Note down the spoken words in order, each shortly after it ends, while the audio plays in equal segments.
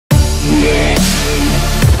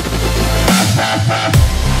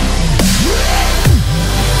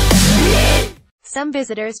Some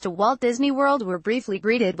visitors to Walt Disney World were briefly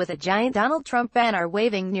greeted with a giant Donald Trump banner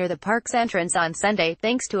waving near the park's entrance on Sunday,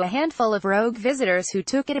 thanks to a handful of rogue visitors who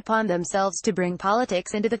took it upon themselves to bring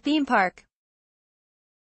politics into the theme park.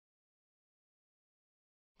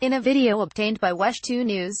 In a video obtained by WESH 2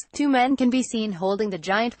 News, two men can be seen holding the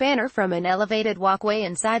giant banner from an elevated walkway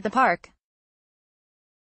inside the park.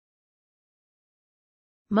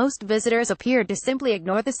 Most visitors appeared to simply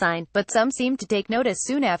ignore the sign, but some seemed to take notice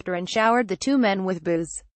soon after and showered the two men with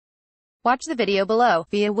booze. Watch the video below.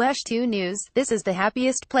 Via WESH 2 News, "This is the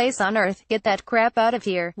happiest place on earth, get that crap out of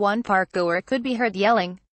here," one park goer could be heard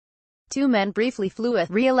yelling. Two men briefly flew a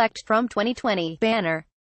 "Re-elect Trump 2020" banner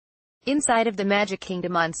inside of the Magic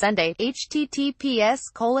Kingdom on Sunday.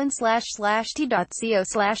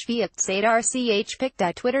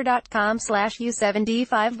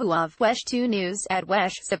 https://t.co/viet.twitter.com/u7d5vuov WESH 2 News at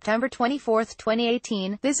WESH, September 24,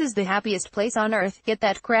 2018. "This is the happiest place on earth, get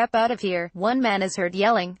that crap out of here," one man is heard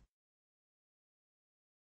yelling.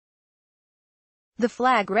 The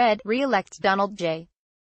flag read, "Re-elect Donald J.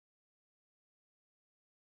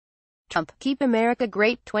 Trump, keep America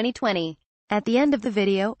great 2020. At the end of the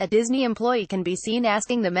video, a Disney employee can be seen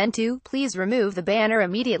asking the men to please remove the banner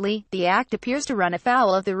immediately. The act appears to run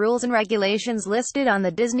afoul of the rules and regulations listed on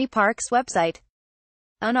the Disney Parks website.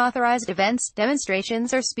 Unauthorized events,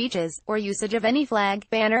 demonstrations or speeches, or usage of any flag,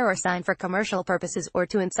 banner or sign for commercial purposes or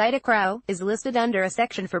to incite a crowd, is listed under a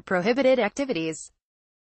section for prohibited activities."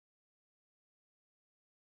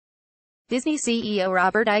 Disney CEO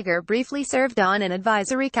Robert Iger briefly served on an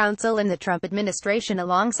advisory council in the Trump administration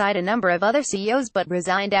alongside a number of other CEOs but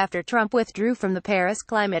resigned after Trump withdrew from the Paris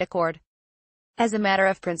Climate Accord. "As a matter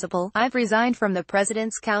of principle, I've resigned from the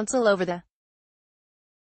President's Council over the."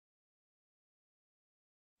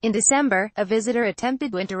 In December, a visitor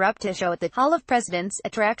attempted to interrupt a show at the Hall of Presidents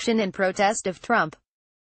attraction in protest of Trump.